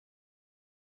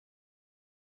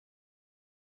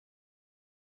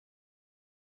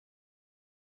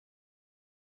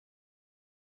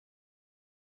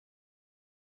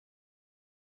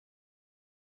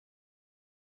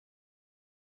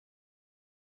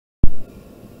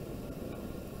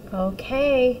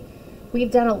Okay,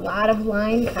 we've done a lot of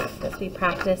line practice. We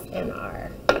practiced in our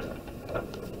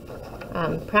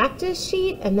practice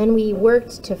sheet, and then we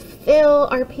worked to fill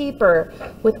our paper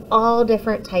with all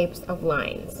different types of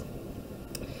lines.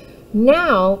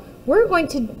 Now we're going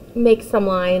to make some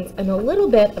lines in a little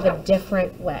bit of a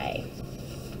different way.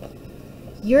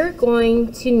 You're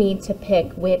going to need to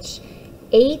pick which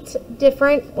 8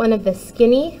 different one of the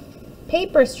skinny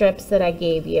paper strips that I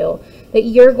gave you that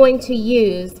you're going to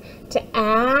use to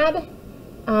add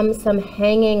some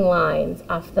hanging lines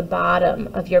off the bottom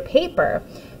of your paper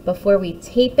before we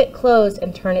tape it closed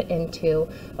and turn it into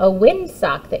a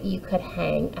windsock that you could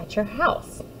hang at your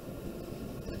house.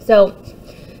 So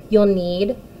you'll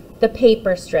need the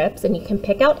paper strips, and you can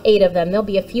pick out 8 of them. There'll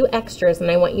be a few extras,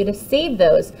 and I want you to save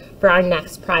those for our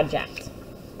next project.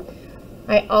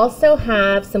 I also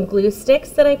have some glue sticks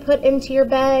that I put into your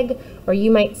bag, or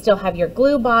you might still have your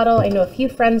glue bottle. I know a few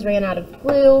friends ran out of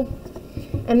glue.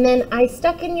 And then I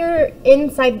stuck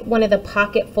inside one of the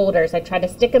pocket folders. I tried to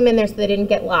stick them in there so they didn't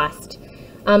get lost.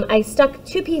 I stuck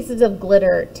 2 pieces of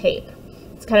glitter tape.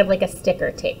 It's kind of like a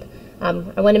sticker tape. I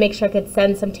want to make sure I could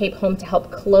send some tape home to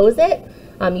help close it.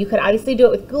 You could obviously do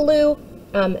it with glue.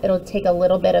 It'll take a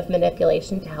little bit of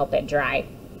manipulation to help it dry.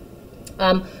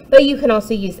 But you can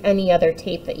also use any other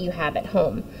tape that you have at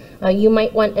home. You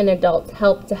might want an adult's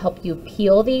help to help you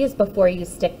peel these before you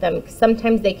stick them.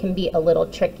 Sometimes they can be a little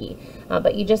tricky,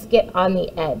 but you just get on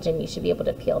the edge and you should be able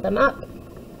to peel them up.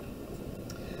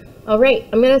 All right,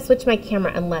 I'm going to switch my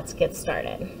camera and let's get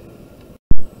started.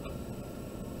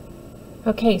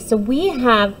 Okay, so we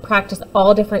have practiced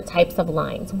all different types of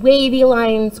lines: wavy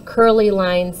lines, curly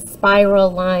lines, spiral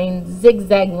lines,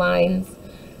 zigzag lines.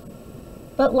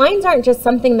 But lines aren't just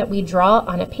something that we draw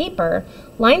on a paper.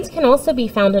 Lines can also be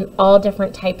found in all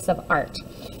different types of art.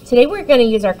 Today we're going to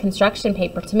use our construction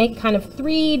paper to make kind of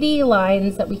 3D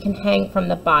lines that we can hang from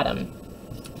the bottom.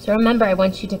 So remember, I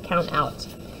want you to count out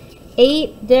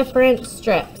 8 different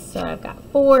strips. So I've got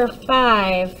 4,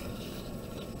 5,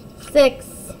 6,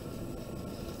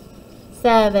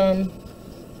 7,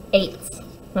 8.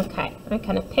 Okay, I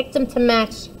kind of picked them to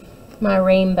match my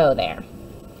rainbow there.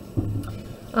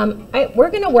 We're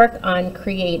going to work on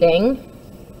creating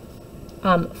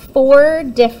 4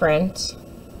 different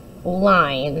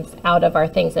lines out of our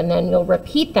things, and then you'll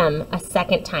repeat them a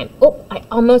second time. Oh, I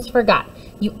almost forgot.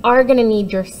 You are going to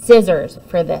need your scissors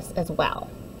for this as well.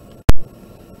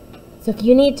 So if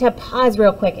you need to pause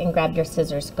real quick and grab your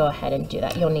scissors, go ahead and do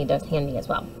that. You'll need those handy as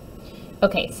well.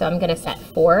 Okay, so I'm going to set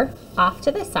 4 off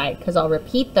to the side because I'll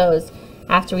repeat those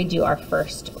after we do our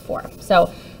first 4.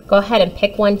 So go ahead and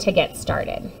pick one to get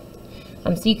started.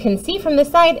 So you can see from the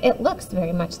side, it looks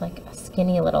very much like a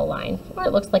skinny little line, or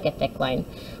it looks like a thick line.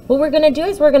 What we're going to do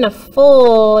is we're going to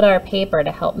fold our paper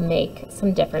to help make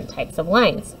some different types of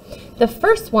lines. The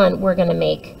first one we're going to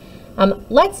make,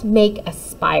 let's make a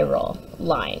spiral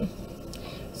line.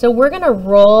 So we're going to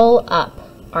roll up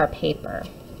our paper.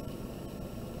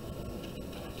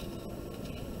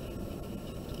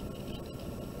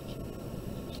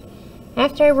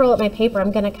 After I roll up my paper,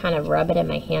 I'm going to kind of rub it in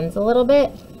my hands a little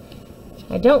bit.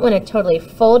 I don't want to totally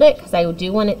fold it because I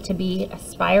do want it to be a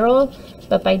spiral,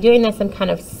 but by doing this, I'm kind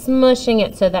of smushing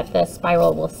it so that the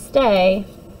spiral will stay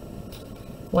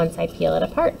once I peel it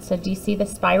apart. So do you see the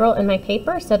spiral in my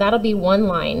paper? So that'll be one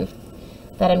line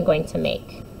that I'm going to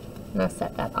make. And I'll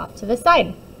set that off to the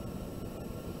side.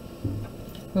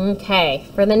 Okay,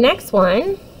 for the next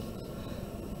one,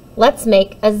 let's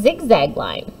make a zigzag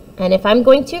line. And if I'm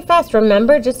going too fast,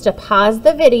 remember just to pause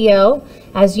the video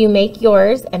as you make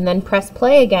yours and then press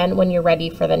play again when you're ready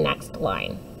for the next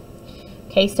line.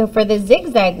 Okay, so for the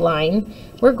zigzag line,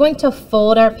 we're going to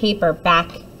fold our paper back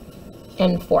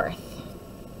and forth.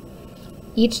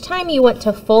 Each time you want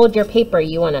to fold your paper,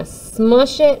 you want to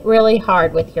smush it really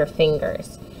hard with your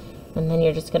fingers. And then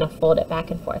you're just going to fold it back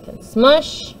and forth and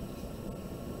smush,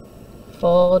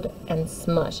 fold, and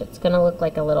smush. It's going to look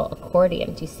like a little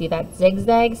accordion. Do you see that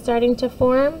zigzag starting to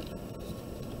form?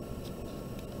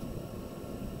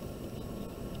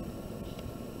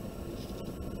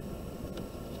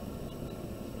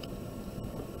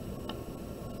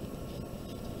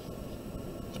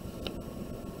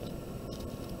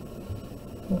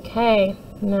 Okay,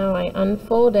 now I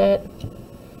unfold it.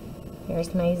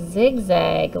 Here's my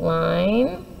zigzag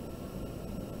line.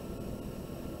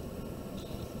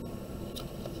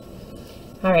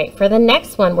 All right, for the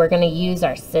next one, we're going to use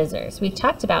our scissors. We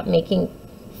talked about making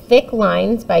thick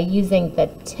lines by using the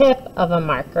tip of a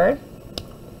marker,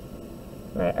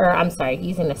 or I'm sorry,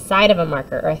 using the side of a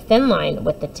marker, or a thin line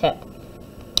with the tip.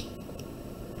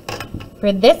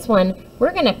 For this one,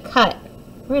 we're going to cut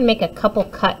we're going to make a couple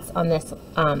cuts on this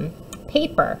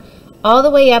paper all the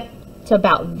way up to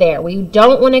about there. We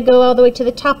don't want to go all the way to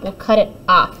the top. We'll cut it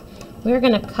off. We're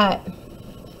going to cut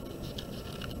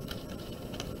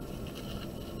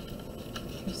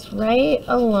just right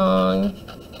along.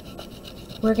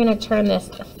 We're going to turn this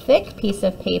thick piece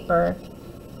of paper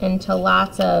into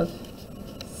lots of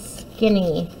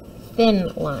skinny, thin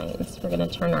lines. We're going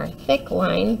to turn our thick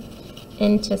line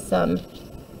into some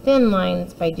thin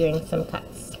lines by doing some cuts.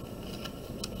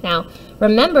 Now,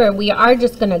 remember, we are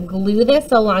just going to glue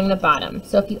this along the bottom.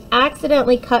 So if you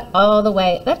accidentally cut all the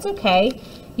way, that's okay.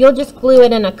 You'll just glue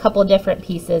it in a couple different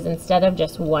pieces instead of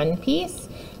just one piece.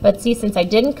 But see, since I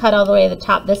didn't cut all the way to the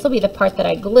top, this will be the part that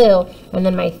I glue, and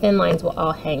then my thin lines will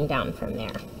all hang down from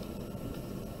there.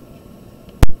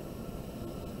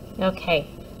 Okay,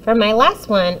 for my last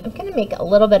one, I'm going to make a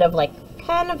little bit of like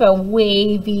kind of a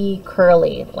wavy,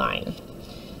 curly line.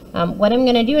 What I'm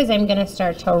going to do is I'm going to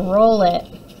start to roll it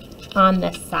on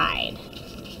the side.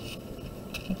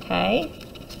 Okay,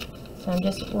 so I'm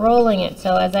just rolling it.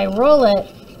 So as I roll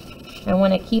it, I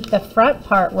want to keep the front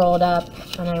part rolled up,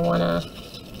 and I want to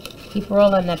keep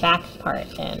rolling the back part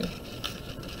in.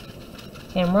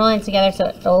 Okay, I'm rolling it together so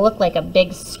it'll look like a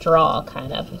big straw,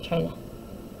 kind of. I'm trying to,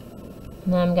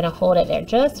 and then I'm going to hold it there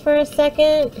just for a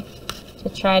second to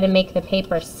try to make the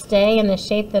paper stay in the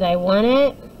shape that I want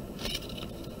it.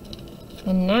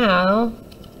 And now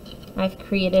I've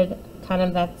created kind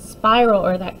of that spiral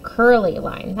or that curly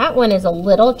line. That one is a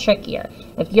little trickier.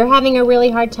 If you're having a really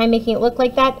hard time making it look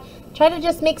like that, try to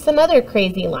just make some other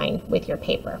crazy line with your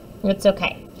paper. It's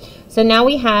okay. So now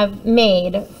we have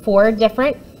made 4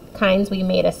 different kinds. We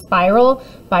made a spiral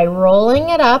by rolling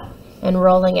it up and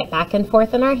rolling it back and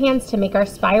forth in our hands to make our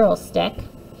spiral stick.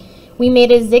 We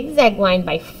made a zigzag line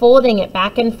by folding it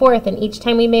back and forth, and each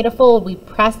time we made a fold, we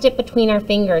pressed it between our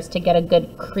fingers to get a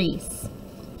good crease.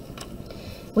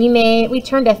 We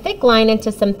turned a thick line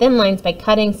into some thin lines by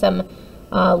cutting some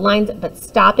lines, but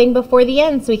stopping before the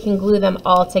end so we can glue them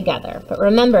all together. But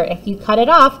remember, if you cut it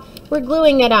off, we're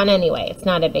gluing it on anyway. It's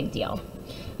not a big deal.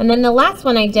 And then the last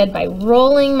one I did by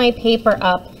rolling my paper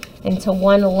up into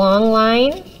one long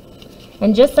line,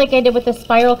 and just like I did with the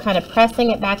spiral, kind of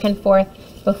pressing it back and forth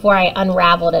before I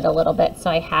unraveled it a little bit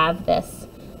so I have this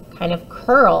kind of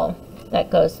curl that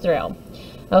goes through.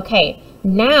 Okay,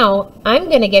 now I'm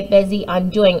going to get busy on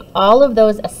doing all of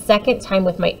those a second time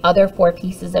with my other 4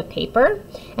 pieces of paper,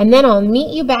 and then I'll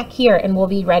meet you back here and we'll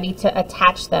be ready to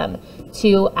attach them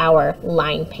to our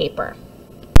line paper.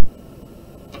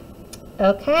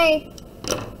 Okay,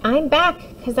 I'm back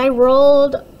because I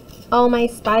rolled all my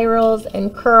spirals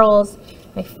and curls.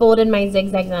 I folded my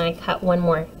zigzags and I cut one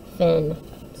more thin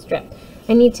strip.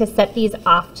 I need to set these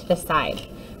off to the side.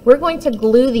 We're going to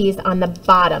glue these on the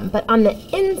bottom, but on the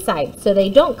inside so they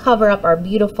don't cover up our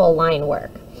beautiful line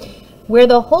work. Where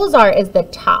the holes are is the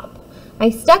top. I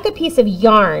stuck a piece of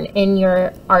yarn in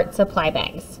your art supply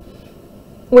bags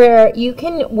where you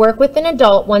can work with an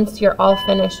adult once you're all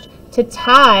finished to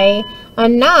tie a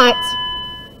knot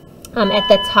at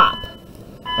the top,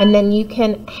 and then you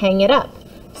can hang it up.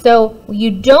 So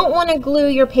you don't want to glue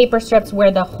your paper strips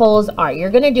where the holes are. You're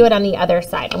going to do it on the other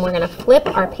side, and we're going to flip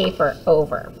our paper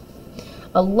over.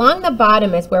 Along the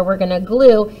bottom is where we're going to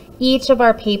glue each of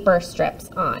our paper strips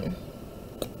on.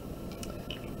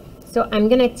 So I'm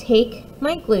going to take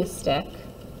my glue stick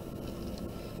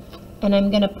and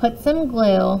I'm going to put some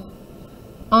glue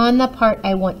on the part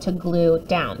I want to glue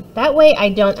down. That way I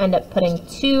don't end up putting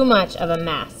too much of a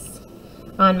mess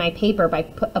on my paper by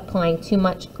applying too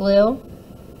much glue.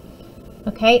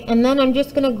 Okay, and then I'm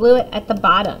just going to glue it at the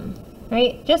bottom,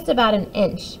 right? Just about an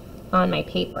inch on my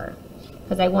paper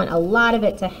because I want a lot of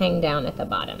it to hang down at the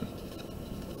bottom.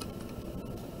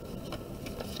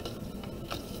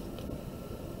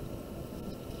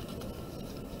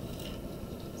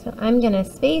 So I'm going to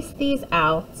space these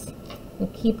out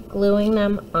and keep gluing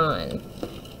them on.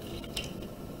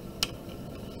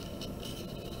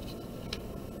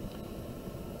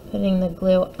 Putting the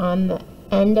glue on the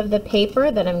end of the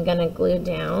paper that I'm going to glue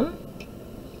down.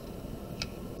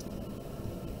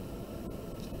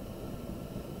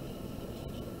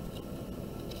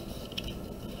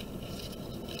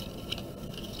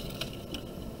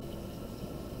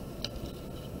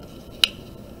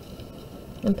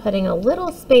 I'm putting a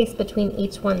little space between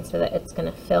each one so that it's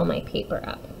going to fill my paper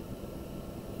up.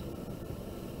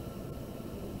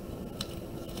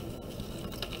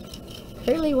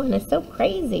 Curly one is so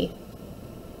crazy.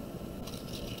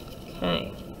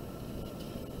 Okay,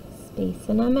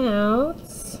 spacing them out.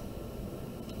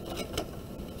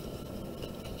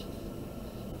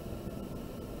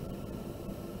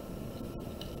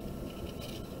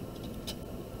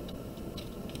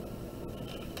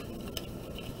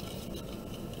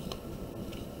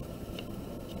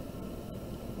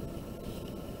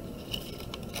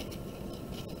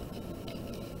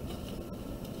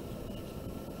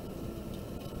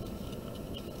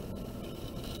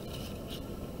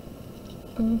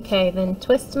 Okay, then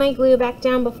twist my glue back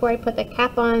down before I put the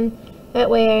cap on. That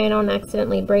way I don't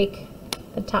accidentally break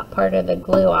the top part of the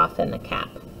glue off in the cap.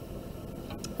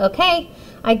 Okay,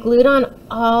 I glued on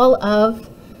all of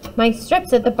my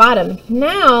strips at the bottom.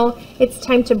 Now it's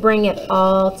time to bring it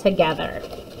all together.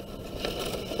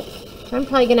 I'm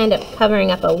probably going to end up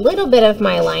covering up a little bit of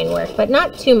my line work, but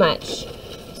not too much.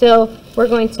 So we're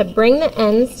going to bring the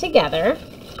ends together.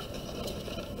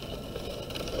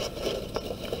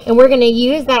 And we're going to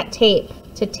use that tape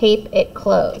to tape it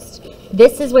closed.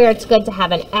 This is where it's good to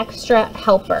have an extra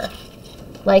helper,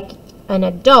 like an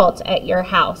adult at your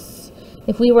house.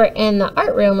 If we were in the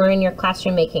art room or in your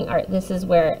classroom making art, this is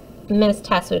where Ms.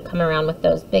 Tess would come around with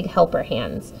those big helper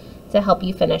hands to help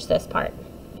you finish this part.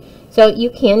 So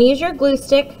you can use your glue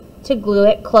stick to glue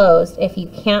it closed if you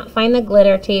can't find the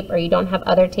glitter tape or you don't have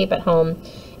other tape at home.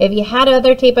 If you had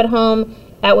other tape at home,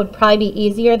 that would probably be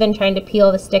easier than trying to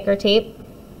peel the sticker tape.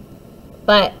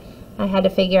 But I had to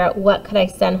figure out what could I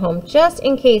send home just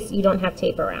in case you don't have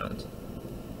tape around.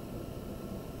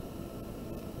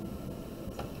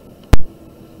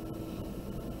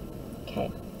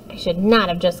 Okay, I should not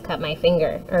have just cut my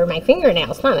finger, or my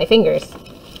fingernails, not my fingers.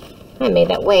 I made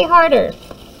that way harder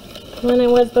than I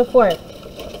was before.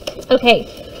 Okay,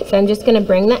 so I'm just going to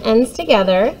bring the ends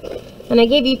together, and I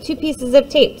gave you 2 pieces of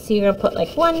tape, so you're going to put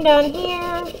like one down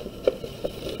here,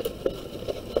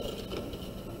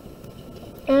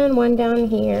 and one down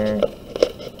here.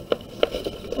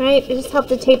 Right, it just helps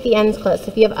to tape the ends close.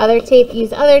 If you have other tape,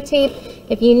 use other tape.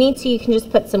 If you need to, you can just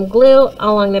put some glue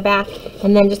along the back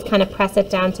and then just kind of press it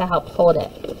down to help hold it.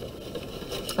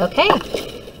 Okay,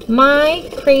 my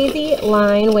crazy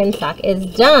line windsock is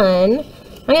done.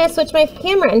 I'm going to switch my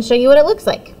camera and show you what it looks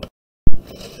like.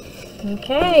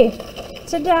 Okay,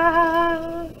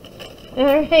 ta-da!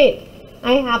 All right,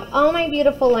 I have all my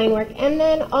beautiful line work and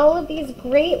then all of these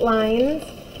great lines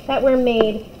that were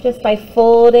made just by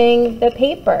folding the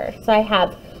paper. So I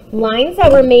have lines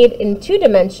that were made in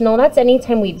 2-dimensional. That's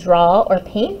anytime we draw or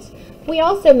paint. We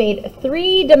also made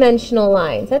 3-dimensional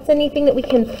lines. That's anything that we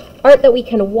can, art that we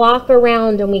can walk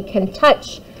around and we can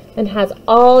touch and has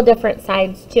all different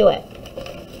sides to it.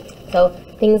 So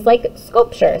things like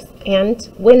sculptures and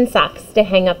windsocks to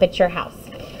hang up at your house.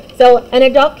 So an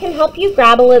adult can help you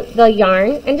grab the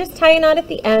yarn and just tie a knot at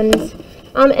the end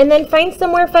and then find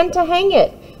somewhere fun to hang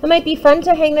it. It might be fun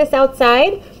to hang this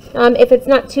outside if it's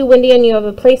not too windy and you have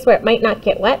a place where it might not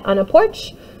get wet on a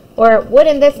porch. Or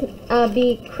wouldn't this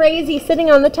be crazy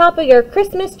sitting on the top of your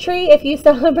Christmas tree if you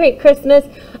celebrate Christmas?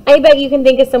 I bet you can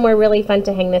think of somewhere really fun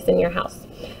to hang this in your house.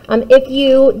 If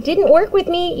you didn't work with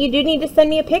me, you do need to send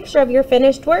me a picture of your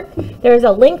finished work. There's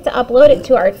a link to upload it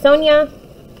to Artsonia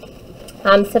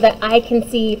so that I can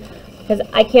see, because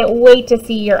I can't wait to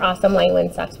see your awesome line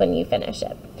windsocks when you finish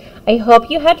it. I hope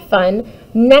you had fun.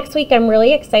 Next week, I'm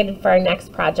really excited for our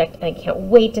next project, and I can't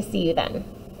wait to see you then.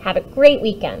 Have a great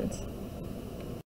weekend.